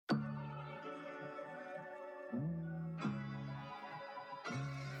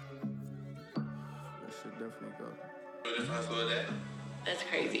definitely go. That's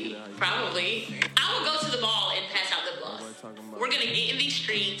crazy. Probably. I would go to the mall and pass out lip gloss. We're gonna get in these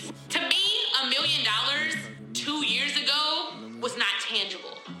streets. To me, $1 million 2 years ago was not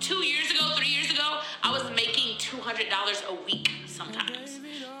tangible. 2 years ago, 3 years ago, I was making $200 a week sometimes.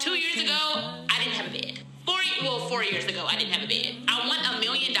 2 years ago, I didn't have a bed. 4 years ago, I didn't have a bed. I want $1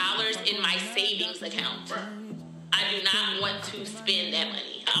 million in my savings account. I do not want to spend that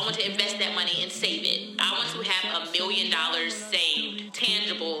money. I want to invest that money and save it. I want to have $1 million saved,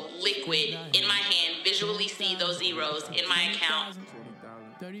 tangible, liquid, in my hand, visually see those zeros in my account.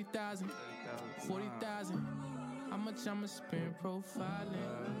 30,000, 40,000. How much I'ma spend profiling?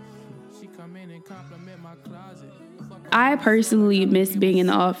 She come in and compliment my closet. I personally miss being in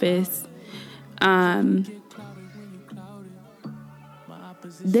the office.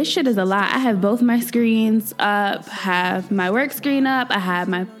 This shit is a lot. I have both my screens up, have my work screen up, I have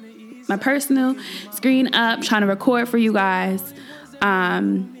my personal screen up, trying to record for you guys.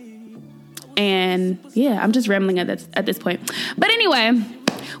 And yeah, I'm just rambling at this point. But anyway,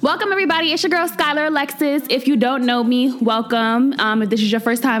 welcome everybody. It's your girl Skylar Alexis. If you don't know me, welcome. If this is your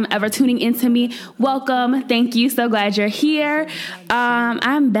first time ever tuning into me, welcome. Thank you. So glad you're here.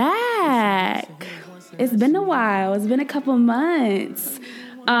 I'm back. It's been a while. It's been a couple months.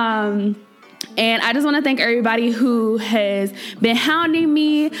 And I just want to thank everybody who has been hounding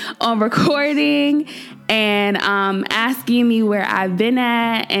me on recording and asking me where I've been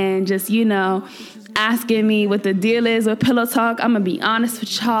at and just, asking me what the deal is with Pillow Talk. I'm going to be honest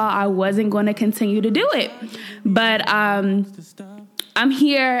with y'all. I wasn't going to continue to do it. But I'm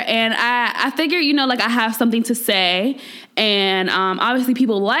here and I figure, I have something to say. And obviously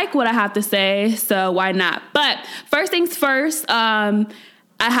people like what I have to say, so why not? But first things first,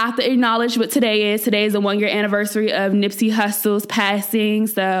 I have to acknowledge what today is. Today is the 1-year anniversary of Nipsey Hussle's passing.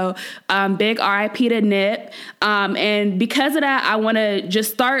 So big RIP to Nip. And because of that, I want to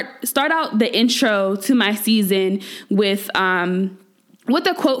just start out the intro to my season with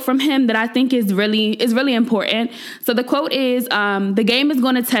a quote from him that I think is really important. So the quote is, the game is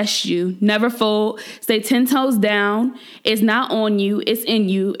going to test you. Never fold. Stay 10 toes down. It's not on you. It's in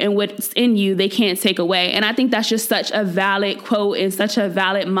you. And what's in you, they can't take away. And I think that's just such a valid quote and such a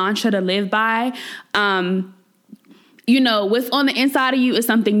valid mantra to live by. What's on the inside of you is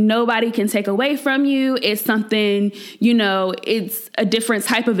something nobody can take away from you. It's something, it's a different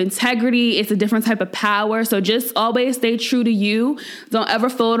type of integrity. It's a different type of power. So just always stay true to you. Don't ever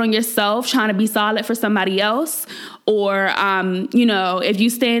fold on yourself trying to be solid for somebody else. Or, if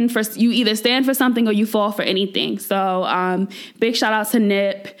you either stand for something or you fall for anything. So big shout out to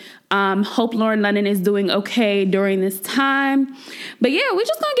Nip. Hope Lauren London is doing okay during this time. But yeah, we're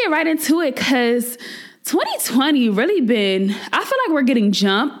just going to get right into it because 2020 really I feel like we're getting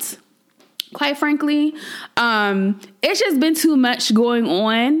jumped, quite frankly. It's just been too much going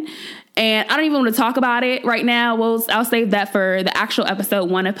on and I don't even want to talk about it right now. I'll save that for the actual episode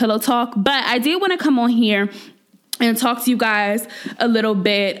 1 of Pillow Talk. But I did want to come on here and talk to you guys a little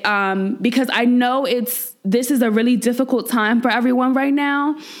bit because I know this is a really difficult time for everyone right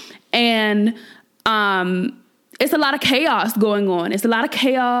now. And it's a lot of chaos going on. It's a lot of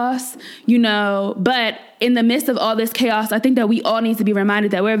chaos, but in the midst of all this chaos, I think that we all need to be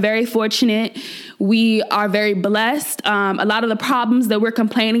reminded that we're very fortunate. We are very blessed. A lot of the problems that we're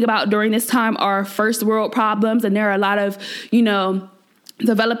complaining about during this time are first world problems. And there are a lot of,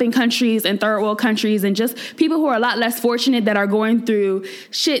 developing countries and third world countries and just people who are a lot less fortunate that are going through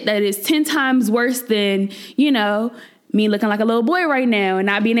shit that is 10 times worse than, me looking like a little boy right now and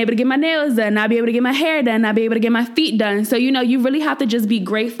not being able to get my nails done, not be able to get my hair done, not be able to get my feet done. So, you really have to just be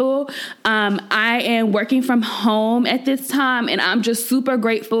grateful. I am working from home at this time and I'm just super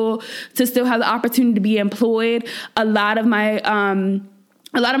grateful to still have the opportunity to be employed. A lot of my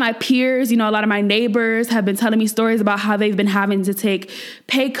peers, a lot of my neighbors have been telling me stories about how they've been having to take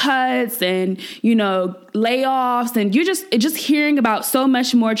pay cuts and, layoffs. And just hearing about so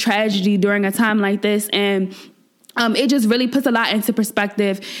much more tragedy during a time like this. And it just really puts a lot into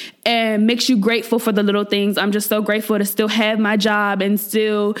perspective and makes you grateful for the little things. I'm just so grateful to still have my job and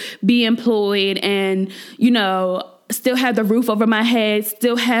still be employed and, still have the roof over my head,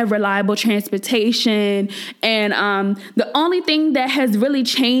 still have reliable transportation. And the only thing that has really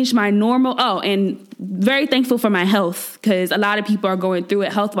changed my and very thankful for my health because a lot of people are going through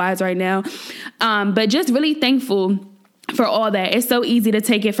it health-wise right now. But just really thankful for all that. It's so easy to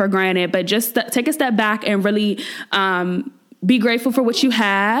take it for granted, but just take a step back and really be grateful for what you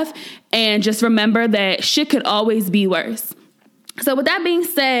have and just remember that shit could always be worse. So with that being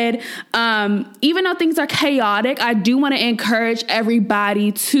said, even though things are chaotic, I do want to encourage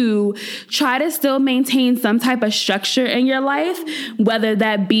everybody to try to still maintain some type of structure in your life, whether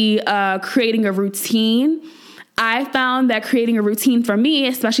that be creating a routine. I found that creating a routine for me,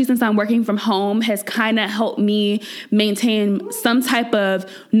 especially since I'm working from home, has kind of helped me maintain some type of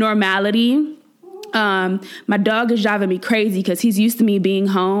normality. My dog is driving me crazy because he's used to me being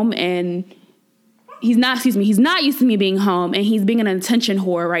home and he's not used to me being home, and he's being an attention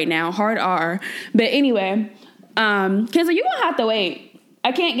whore right now. Hard R. But anyway, Kenzo, you're gonna have to wait.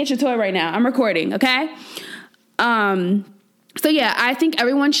 I can't get your toy right now. I'm recording, okay? So yeah, I think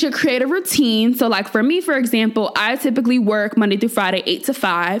everyone should create a routine. So like for me, for example, I typically work Monday through Friday, 8 to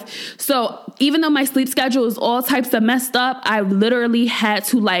 5. So even though my sleep schedule is all types of messed up, I literally had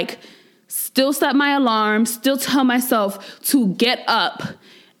to like still set my alarm, still tell myself to get up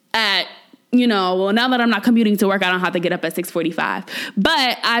at, well, now that I'm not commuting to work, I don't have to get up at 6:45.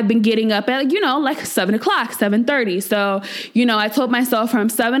 But I've been getting up at, like 7 o'clock, 7:30. So, I told myself from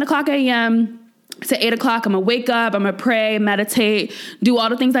 7 o'clock a.m. to 8 o'clock, I'm going to wake up, I'm going to pray, meditate, do all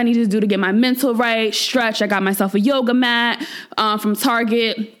the things I need to do to get my mental right, stretch. I got myself a yoga mat from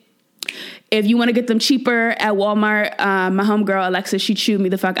Target. If you want to get them cheaper at Walmart, my homegirl, Alexa, she chewed me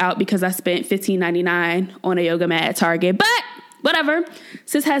the fuck out because I spent $15.99 on a yoga mat at Target. But whatever.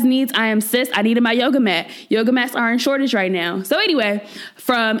 Sis has needs. I am sis. I needed my yoga mat. Yoga mats are in shortage right now. So anyway,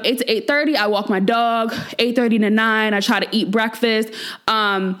 from 8 to 8:30, I walk my dog. 8:30 to 9, I try to eat breakfast.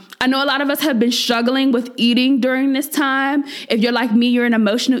 I know a lot of us have been struggling with eating during this time. If you're like me, you're an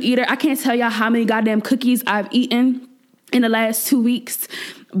emotional eater. I can't tell y'all how many goddamn cookies I've eaten in the last 2 weeks.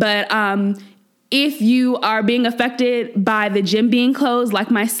 But if you are being affected by the gym being closed like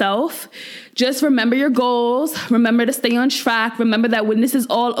myself, just remember your goals. Remember to stay on track. Remember that when this is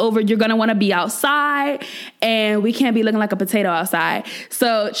all over, you're going to want to be outside, and we can't be looking like a potato outside.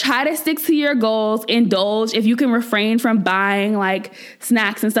 So try to stick to your goals. Indulge. If you can refrain from buying like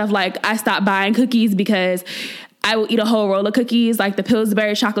snacks and stuff, like I stopped buying cookies because I will eat a whole roll of cookies, like the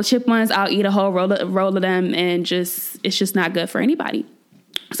Pillsbury chocolate chip ones. I'll eat a whole roll of them, and it's just not good for anybody.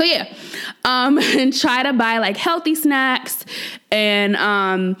 So yeah, and try to buy like healthy snacks, and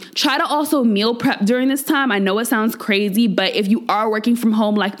try to also meal prep during this time. I know it sounds crazy, but if you are working from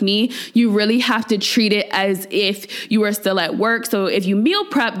home like me, you really have to treat it as if you are still at work. So if you meal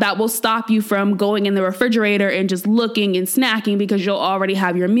prep, that will stop you from going in the refrigerator and just looking and snacking because you'll already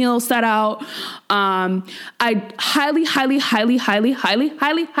have your meal set out. I highly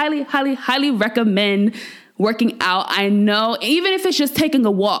recommend working out. I know, even if it's just taking a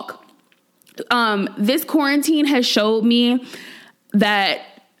walk. This quarantine has showed me that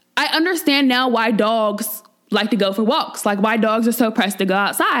I understand now why dogs like to go for walks, like why dogs are so pressed to go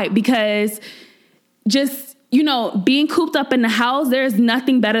outside, because just, being cooped up in the house, there's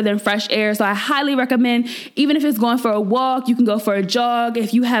nothing better than fresh air. So I highly recommend, even if it's going for a walk, you can go for a jog.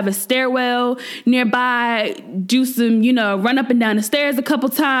 If you have a stairwell nearby, do some, run up and down the stairs a couple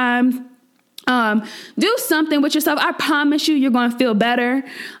times. Do something with yourself. I promise you, you're going to feel better.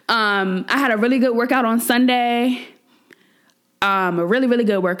 I had a really good workout on Sunday. A really, really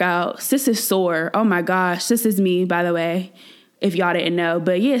good workout. Sis is sore. Oh my gosh. Sis is me, by the way, if y'all didn't know.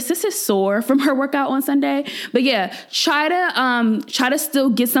 But yeah, sis is sore from her workout on Sunday. But yeah, try to still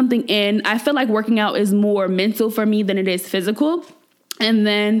get something in. I feel like working out is more mental for me than it is physical. And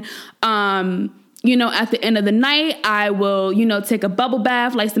then, at the end of the night, I will, take a bubble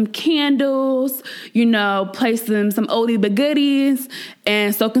bath, light some candles, play some oldie but goodies,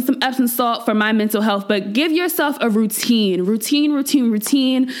 and soak in some Epsom salt for my mental health. But give yourself a routine.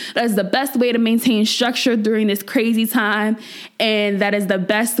 That is the best way to maintain structure during this crazy time. And that is the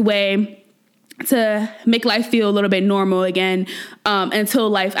best way to make life feel a little bit normal again, until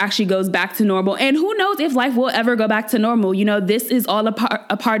life actually goes back to normal. And who knows if life will ever go back to normal. This is all a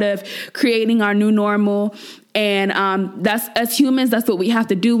part of creating our new normal. And that's, as humans, that's what we have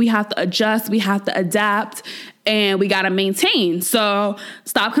to do. We have to adjust, we have to adapt, and we got to maintain. So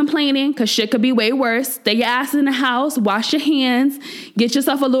stop complaining, because shit could be way worse. Stay your ass in the house, wash your hands, get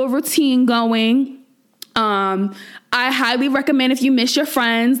yourself a little routine going. I highly recommend, if you miss your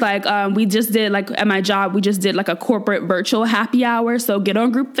friends, like we just did, like at my job, we just did like a corporate virtual happy hour. So get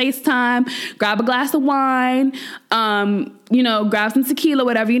on group FaceTime, grab a glass of wine, grab some tequila,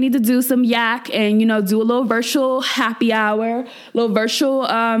 whatever you need to do, some yak, and, do a little virtual happy hour, little virtual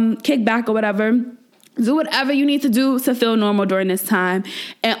kickback or whatever. Do whatever you need to do to feel normal during this time.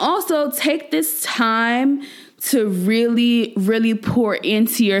 And also take this time to really, really pour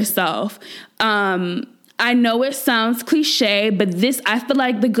into yourself. I know it sounds cliche, but I feel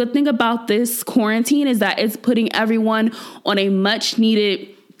like the good thing about this quarantine is that it's putting everyone on a much needed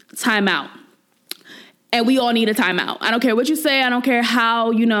timeout. And we all need a timeout. I don't care what you say. I don't care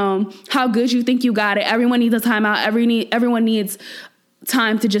how good you think you got it. Everyone needs a timeout. Everyone needs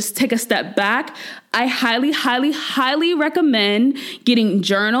time to just take a step back. I highly, highly, highly recommend getting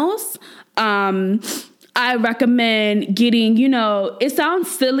journals. I recommend getting, it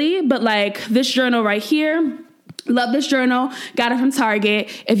sounds silly, but like this journal right here. Love this journal. Got it from Target.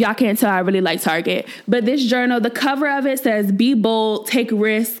 If y'all can't tell, I really like Target. But this journal, the cover of it says, "Be bold, take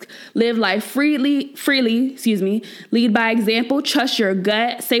risk, live life freely, lead by example, trust your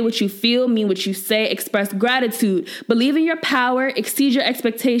gut, say what you feel, mean what you say, express gratitude, believe in your power, exceed your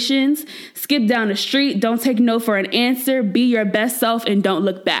expectations, skip down the street, don't take no for an answer, be your best self, and don't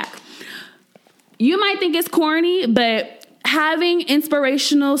look back." You might think it's corny, but having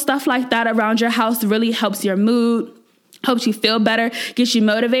inspirational stuff like that around your house really helps your mood, helps you feel better, gets you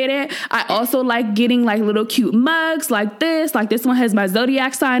motivated. I also like getting like little cute mugs like this. Like this one has my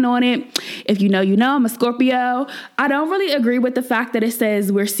zodiac sign on it. If you know, I'm a Scorpio. I don't really agree with the fact that it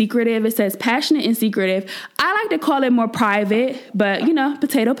says we're secretive. It says passionate and secretive. I like to call it more private, but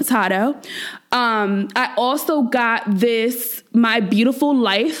potato, potato. I also got this My Beautiful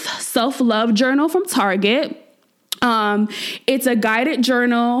Life self-love journal from Target. It's a guided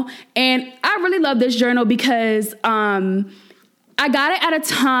journal, and I really love this journal because I got it at a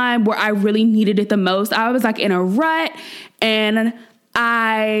time where I really needed it the most. I was like in a rut, and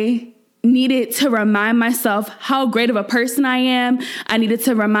I needed to remind myself how great of a person I am. I needed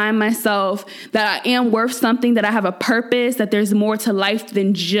to remind myself that I am worth something, that I have a purpose, that there's more to life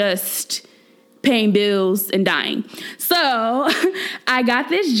than just paying bills and dying. So I got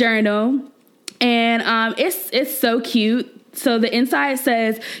this journal. And it's so cute. So the inside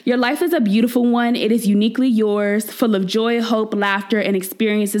says, "Your life is a beautiful one. It is uniquely yours, full of joy, hope, laughter, and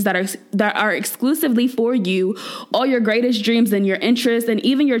experiences that are exclusively for you. All your greatest dreams and your interests and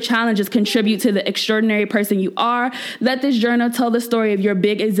even your challenges contribute to the extraordinary person you are. Let this journal tell the story of your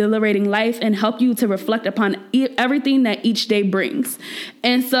big, exhilarating life and help you to reflect upon everything that each day brings."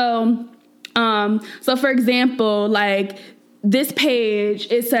 And so for example, like, this page,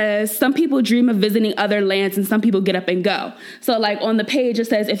 it says, "Some people dream of visiting other lands and some people get up and go." So like on the page, it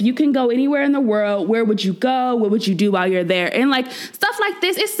says, if you can go anywhere in the world, where would you go? What would you do while you're there? And like stuff like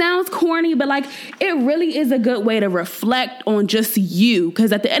this, it sounds corny, but like it really is a good way to reflect on just you.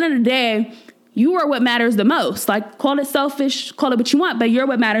 Because at the end of the day, you are what matters the most. Like, call it selfish, call it what you want, but you're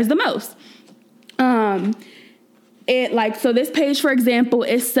what matters the most. So this page, for example,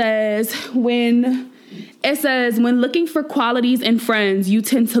 it says, when looking for qualities in friends, you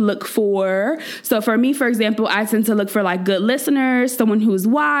tend to look for, so for me, for example, I tend to look for like good listeners, someone who's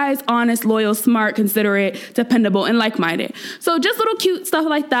wise, honest, loyal, smart, considerate, dependable, and like-minded. So just little cute stuff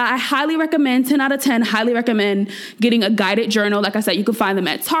like that. I highly recommend, 10 out of 10, highly recommend getting a guided journal. Like I said, you can find them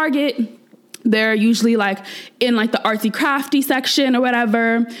at Target. They're usually like in like the artsy crafty section or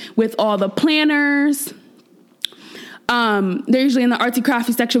whatever with all the planners. They're usually in the artsy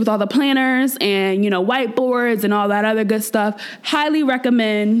crafty section with all the planners and, whiteboards and all that other good stuff. Highly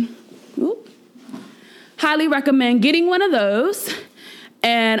recommend getting one of those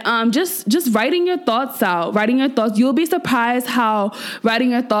and just writing your thoughts out. You'll be surprised how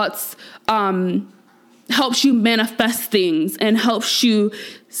writing your thoughts helps you manifest things and helps you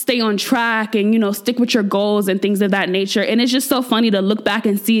stay on track and, stick with your goals and things of that nature. And it's just so funny to look back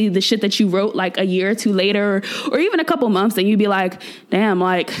and see the shit that you wrote like a year or two later, or even a couple months, and you'd be like, damn,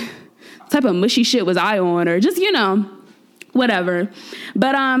 like, what type of mushy shit was I on? Or just, whatever.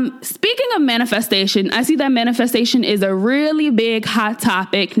 But speaking of manifestation, I see that manifestation is a really big hot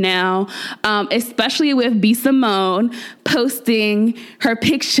topic now, especially with B. Simone posting her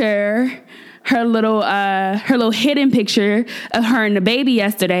picture, her little hidden picture of her and the baby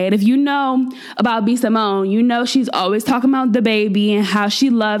yesterday. And if you know about B. Simone, she's always talking about the baby and how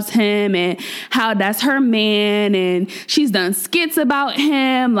she loves him and how that's her man. And she's done skits about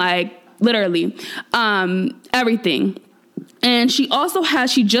him, like literally everything. And she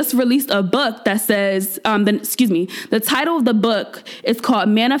just released a book that says, the title of the book is called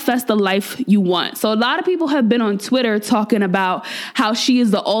Manifest the Life You Want. So a lot of people have been on Twitter talking about how she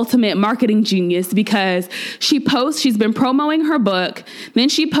is the ultimate marketing genius because she's been promoting her book. Then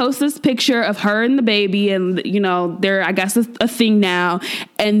she posts this picture of her and the baby and, they're, I guess, a thing now.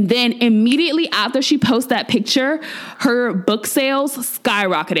 And then immediately after she posts that picture, her book sales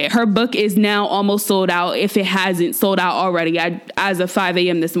skyrocketed. Her book is now almost sold out if it hasn't sold out already. As of 5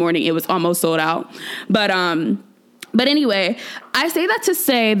 a.m. this morning, it was almost sold out. But anyway, I say that to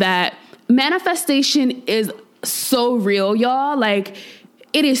say that manifestation is so real, y'all. Like,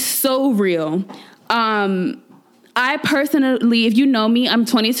 it is so real. I personally, if you know me, I'm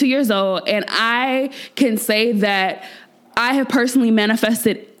 22 years old, and I can say that I have personally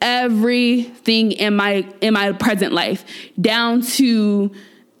manifested everything in my present life, down to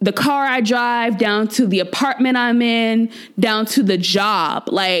the car I drive, down to the apartment I'm in, down to the job.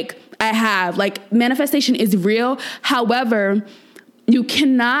 Like, I have, like, manifestation is real. However, you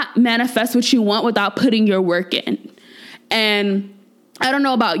cannot manifest what you want without putting your work in. And I don't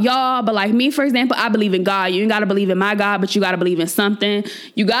know about y'all, but like me, for example, I believe in God. You ain't got to believe in my God, but you got to believe in something.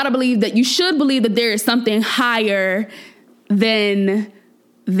 You got to believe that you should believe that there is something higher than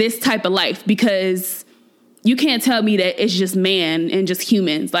this type of life, because you can't tell me that it's just man and just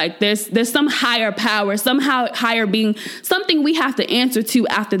humans. Like, there's some higher power, somehow higher being, something we have to answer to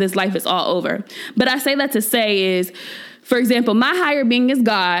after this life is all over. But I say that to say is, for example, my higher being is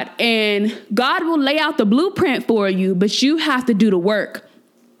God, and God will lay out the blueprint for you, but you have to do the work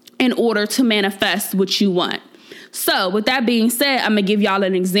in order to manifest what you want. So with that being said, I'm going to give y'all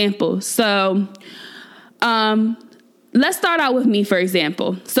an example. So let's start out with me, for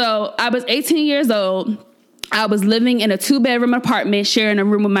example. So I was 18 years old. I was living in a 2-bedroom apartment, sharing a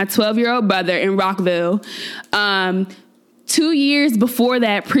room with my 12-year-old brother in Rockville. 2 years before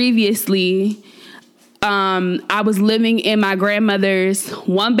that, previously, I was living in my grandmother's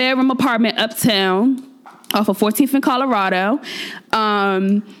 1-bedroom apartment uptown off of 14th in Colorado,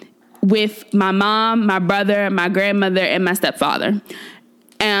 with my mom, my brother, my grandmother, and my stepfather.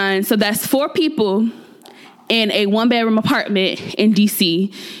 And so that's 4 people in a 1-bedroom apartment in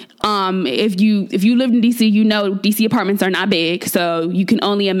DC. If you lived in DC, you know DC apartments are not big, so you can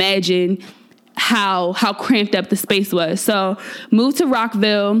only imagine how cramped up the space was. So moved to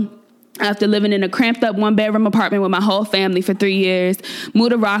Rockville after living in a cramped up 1-bedroom apartment with my whole family for 3 years.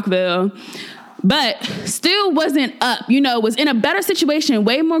 Moved to Rockville, but still wasn't up, was in a better situation,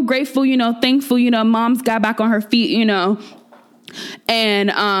 way more grateful, thankful, mom's got back on her feet,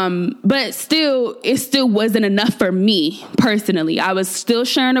 and, but it still wasn't enough for me personally. I was still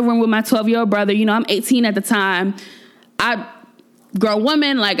sharing a room with my 12-year-old brother. I'm 18 at the time. I grown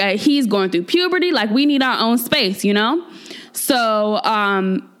woman, like he's going through puberty. Like, we need our own space, So,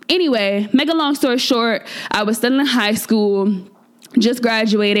 anyway, make a long story short, I was still in high school, just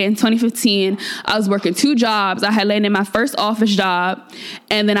graduated in 2015. I was working 2 jobs. I had landed my first office job,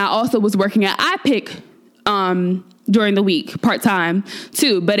 and then I also was working at iPick during the week, part-time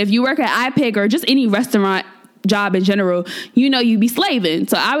too. But if you work at iPick or just any restaurant job in general, you'd be slaving.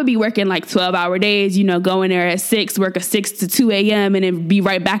 So I would be working like 12-hour days, going there at 6, work at 6 to 2 a.m. and then be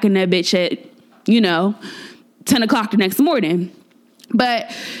right back in that bitch at, 10 o'clock the next morning.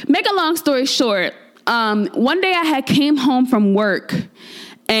 But make a long story short, one day I had came home from work,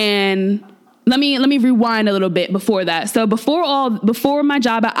 and let me rewind a little bit before that. So before my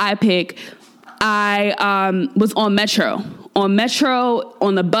job at iPick, I was on Metro, on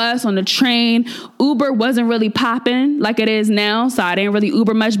the bus, on the train. Uber wasn't really popping like it is now, so I didn't really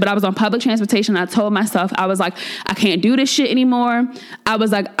Uber much, but I was on public transportation. I told myself, I was like, I can't do this shit anymore. I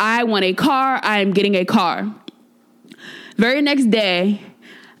was like, I want a car. I am getting a car. Very next day,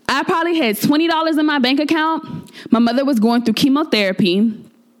 I probably had $20 in my bank account. My mother was going through chemotherapy.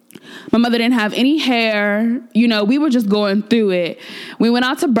 My mother didn't have any hair. We were just going through it. We went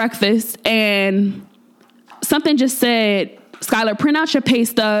out to breakfast, and something just said, Skylar, print out your pay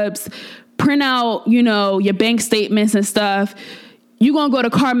stubs, print out, your bank statements and stuff. You're going to go to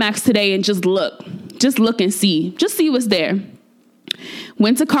CarMax today and just look and see. Just see what's there.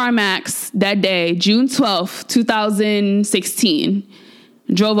 Went to CarMax that day, June 12th, 2016.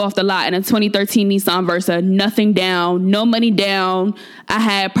 Drove off the lot in a 2013 Nissan Versa. Nothing down, no money down. I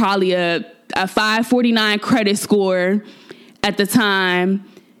had probably a 549 credit score at the time,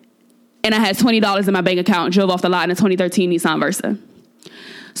 and I had $20 in my bank account. Drove off the lot in a 2013 Nissan Versa.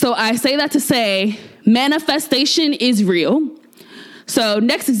 So I say that to say manifestation is real. So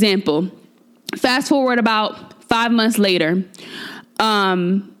next example, fast forward about 5 months later.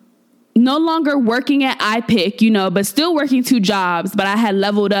 No longer working at iPick, but still working 2 jobs, but I had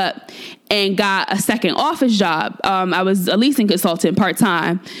leveled up and got a second office job. I was a leasing consultant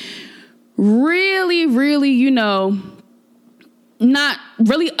part-time. Really, really, not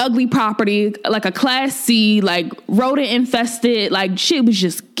really ugly property, like a Class C, like rodent infested, like shit was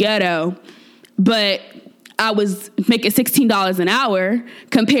just ghetto. But I was making $16 an hour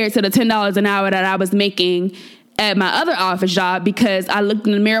compared to the $10 an hour that I was making at my other office job, because I looked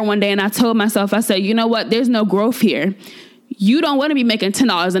in the mirror one day and I told myself, I said, you know what? There's no growth here. you don't want to be making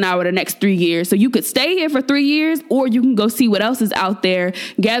 $10 an hour the next 3 years. So you could stay here for 3 years, or you can go see what else is out there,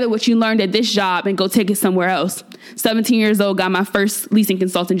 gather what you learned at this job, and go take it somewhere else. 17 years old, got my first leasing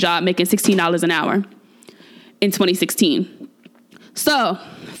consultant job, making $16 an hour in 2016. So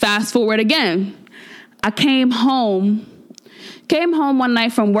fast forward again. I came home one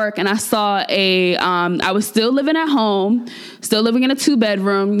night from work, and I saw I was still living at home, still living in a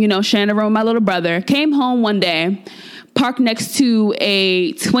 2-bedroom, sharing a room with my little brother. Came home one day, parked next to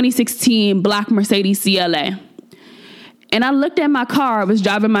a 2016 black Mercedes CLA. And I looked at my car. I was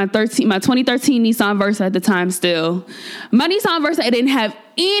driving my 2013 Nissan Versa at the time still. My Nissan Versa, it didn't have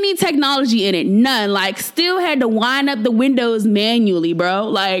any technology in it. None. Like, still had to wind up the windows manually, bro.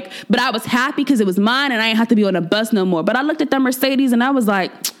 Like, but I was happy because it was mine and I didn't have to be on a bus no more. But I looked at that Mercedes and I was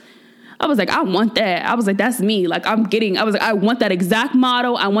like, I want that. I was like, that's me. Like, I want that exact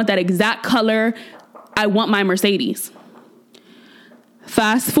model. I want that exact color. I want my Mercedes.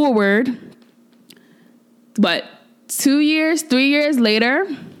 Fast forward, 3 years later,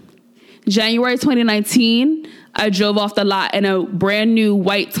 January 2019, I drove off the lot in a brand new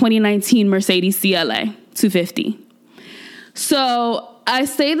white 2019 Mercedes CLA 250. So I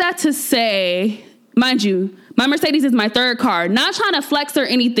say that to say, mind you, my Mercedes is my third car. Not trying to flex or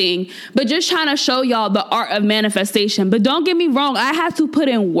anything, but just trying to show y'all the art of manifestation. But don't get me wrong, I had to put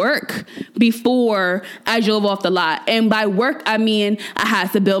in work before I drove off the lot. And by work, I mean I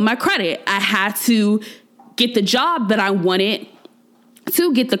had to build my credit. I had to get the job that I wanted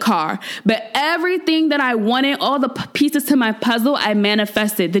to get the car. But everything that I wanted, all the pieces to my puzzle, I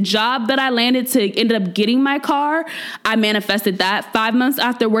manifested. The job that I landed to end up getting my car, I manifested that. 5 months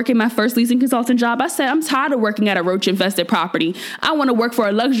after working my first leasing consultant job, I said, I'm tired of working at a roach-infested property. I want to work for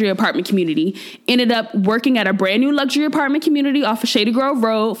a luxury apartment community. Ended up working at a brand new luxury apartment community off of Shady Grove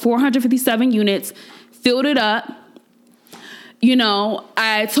Road, 457 units, filled it up.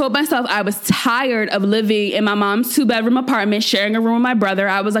 I told myself I was tired of living in my mom's 2-bedroom apartment, sharing a room with my brother.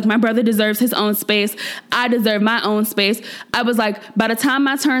 I was like, my brother deserves his own space. I deserve my own space. I was like, by the time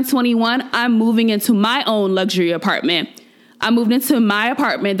I turn 21, I'm moving into my own luxury apartment. I moved into my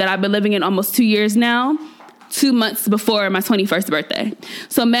apartment that I've been living in almost 2 years now, 2 months before my 21st birthday.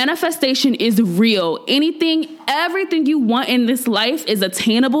 So manifestation is real. Everything you want in this life is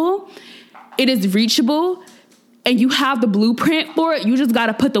attainable. It is reachable. And you have the blueprint for it. You just got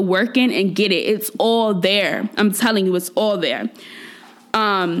to put the work in and get it. It's all there. I'm telling you, it's all there.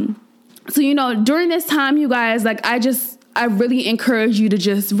 So, during this time, you guys, like, I really encourage you to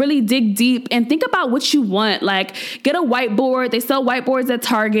just really dig deep and think about what you want. Like, get a whiteboard. They sell whiteboards at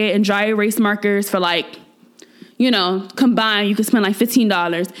Target and dry erase markers for combined, you can spend like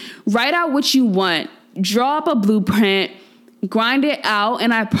 $15. Write out what you want. Draw up a blueprint. Grind it out.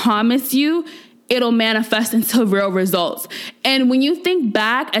 And I promise you, it'll manifest into real results. And when you think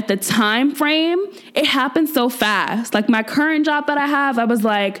back at the time frame, it happened so fast. Like my current job that I have, I was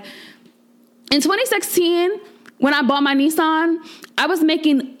like, in 2016, when I bought my Nissan, I was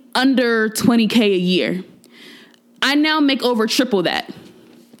making under $20K a year. I now make over triple that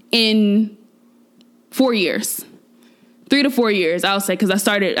in 4 years. 3 to 4 years, I'll say, because I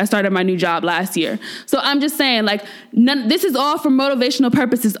started my new job last year. So I'm just saying, like, this is all for motivational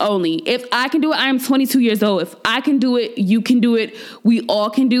purposes only. If I can do it, I am 22 years old. If I can do it, you can do it. We all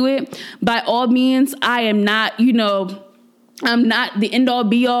can do it. By all means, I am not, I'm not the end all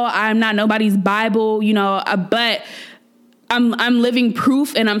be all. I'm not nobody's Bible, but I'm living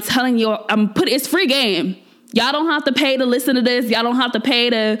proof, and I'm telling you, it's free game. Y'all don't have to pay to listen to this. Y'all don't have to pay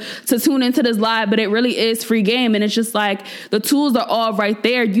to tune into this live, but it really is free game. And it's just like the tools are all right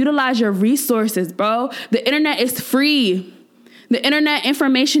there. Utilize your resources, bro. The internet is free. The internet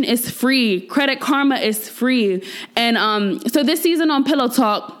information is free. Credit Karma is free. And so this season on Pillow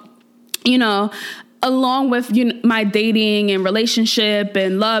Talk, along with my dating and relationship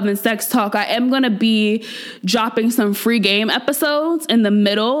and love and sex talk, I am going to be dropping some free game episodes in the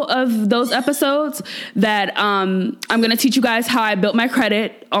middle of those episodes that I'm going to teach you guys how I built my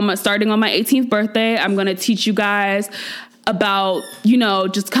credit starting on my 18th birthday. I'm going to teach you guys about,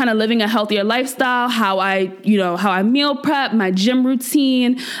 just kind of living a healthier lifestyle, how I meal prep, my gym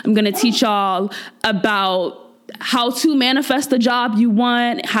routine. I'm going to teach y'all about how to manifest the job you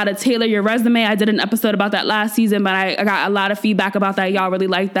want, how to tailor your resume. I did an episode about that last season, but I got a lot of feedback about that. Y'all really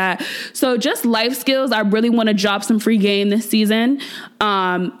like that. So just life skills. I really want to drop some free game this season,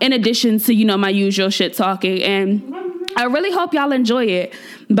 in addition to, my usual shit talking. And I really hope y'all enjoy it.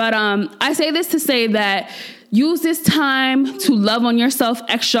 But I say this to say that use this time to love on yourself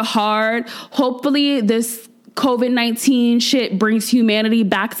extra hard. Hopefully this COVID-19 shit brings humanity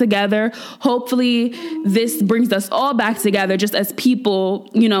back together. Hopefully this brings us all back together just as people,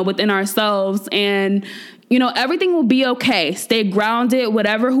 you know, within ourselves. And, you know, everything will be okay. Stay grounded,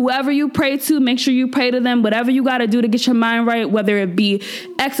 whoever you pray to, make sure you pray to them. Whatever you got to do to get your mind right, whether it be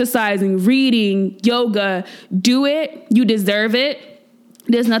exercising, reading, yoga, do it. You deserve it.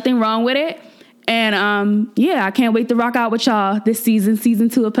 There's nothing wrong with it. And yeah, I can't wait to rock out with y'all this season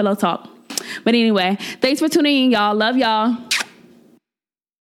 2 of Pillow Talk. But anyway, thanks for tuning in, y'all. Love y'all.